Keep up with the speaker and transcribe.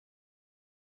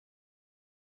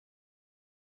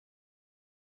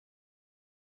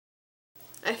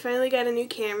I finally got a new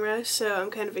camera, so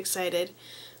I'm kind of excited.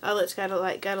 Oh, it's got a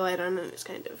light on and it's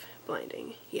kind of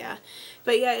blinding. Yeah.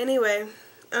 But yeah, anyway,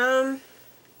 my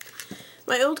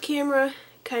old camera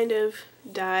kind of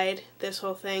died, this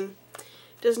whole thing.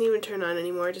 Doesn't even turn on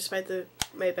anymore, despite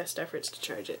my best efforts to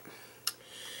charge it.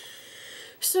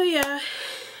 So yeah,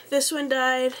 this one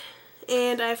died,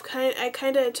 and I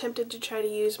kind of attempted to try to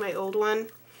use my old one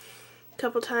a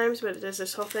couple times, but it does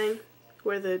this whole thing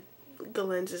where the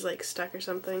lens is like stuck or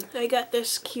something. I got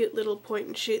this cute little point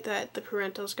and shoot that the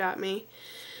parentals got me.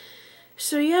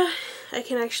 So yeah, I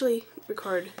can actually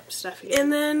record stuff again.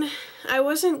 And then I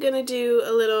wasn't gonna do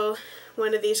a little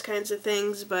one of these kinds of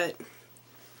things, but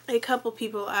a couple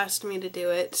people asked me to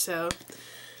do it, so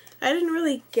I didn't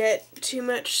really get too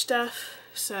much stuff.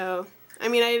 So I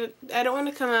mean, I don't want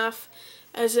to come off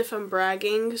as if I'm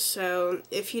bragging, so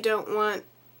if you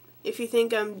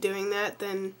think I'm doing that,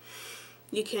 then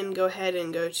you can go ahead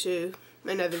and go to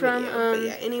another video. But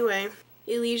yeah, anyway,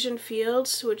 Elysian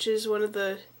Fields, which is one of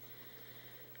the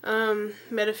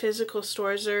metaphysical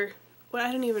stores, or well,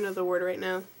 I don't even know the word right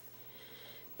now.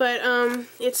 But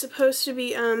it's supposed to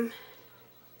be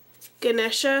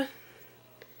Ganesha.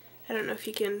 I don't know if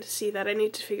you can see that. I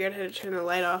need to figure out how to turn the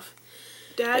light off.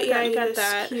 Dad, yeah, I got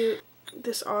that. Cute,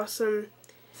 this awesome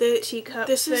teacup.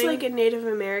 This is like a Native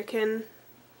American.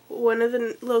 One of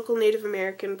the local Native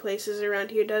American places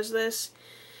around here does this.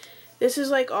 This is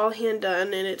like all hand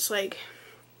done, and it's like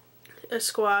a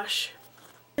squash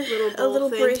little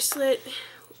bracelet.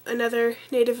 Another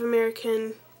Native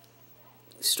American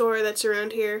store that's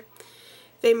around here.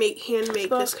 They hand make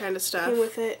this kind of stuff. Came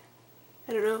with it.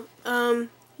 I don't know.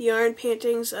 Yarn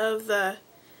paintings of the,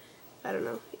 I don't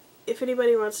know. If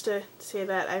anybody wants to say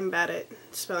that, I'm bad at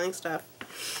spelling stuff.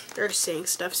 Or saying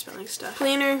stuff, spelling stuff.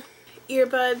 Cleaner.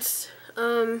 Earbuds,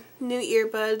 new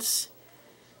earbuds,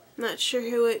 not sure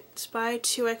who it's by,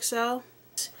 2XL.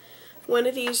 One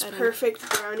of these perfect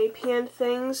brownie pan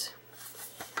things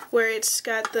where it's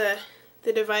got the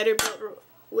divider built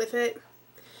with it.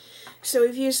 So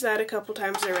we've used that a couple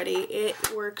times already.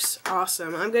 It works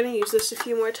awesome. I'm going to use this a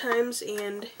few more times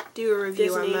and do a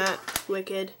review on that.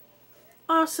 Wicked.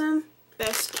 Awesome.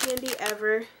 Best candy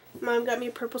ever. Mom got me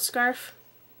a purple scarf.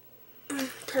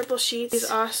 Purple sheets.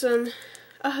 These awesome.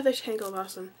 Oh, they're tangled.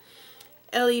 Awesome.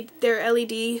 They're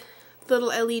LED, little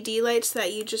LED lights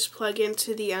that you just plug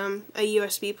into the a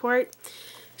USB port.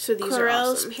 So these are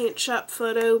awesome. Paint Shop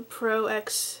Photo Pro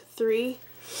X3.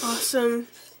 Awesome.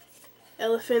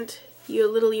 Elephant,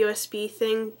 little USB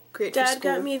thing. Great for school. Dad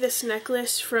got me this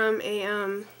necklace from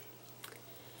an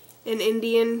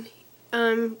Indian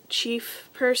chief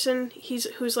person.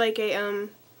 Who's like a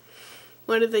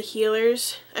one of the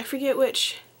healers. I forget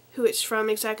who it's from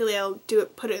exactly. I'll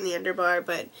put it in the underbar,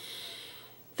 but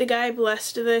the guy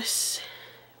blessed this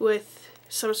with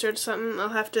some sort of something. I'll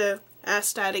have to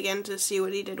ask Dad again to see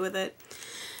what he did with it.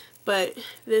 But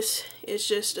this is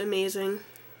just amazing.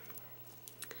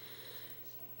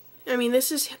 I mean,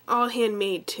 this is all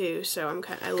handmade too, so I'm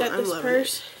loving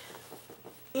purse.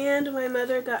 And my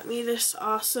mother got me this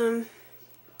awesome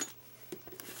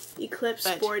Eclipse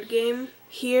board game.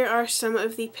 Here are some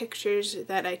of the pictures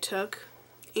that I took,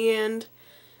 and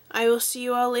I will see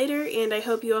you all later, and I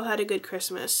hope you all had a good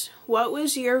Christmas. What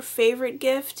was your favorite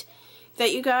gift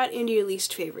that you got and your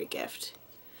least favorite gift?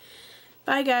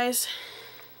 Bye, guys.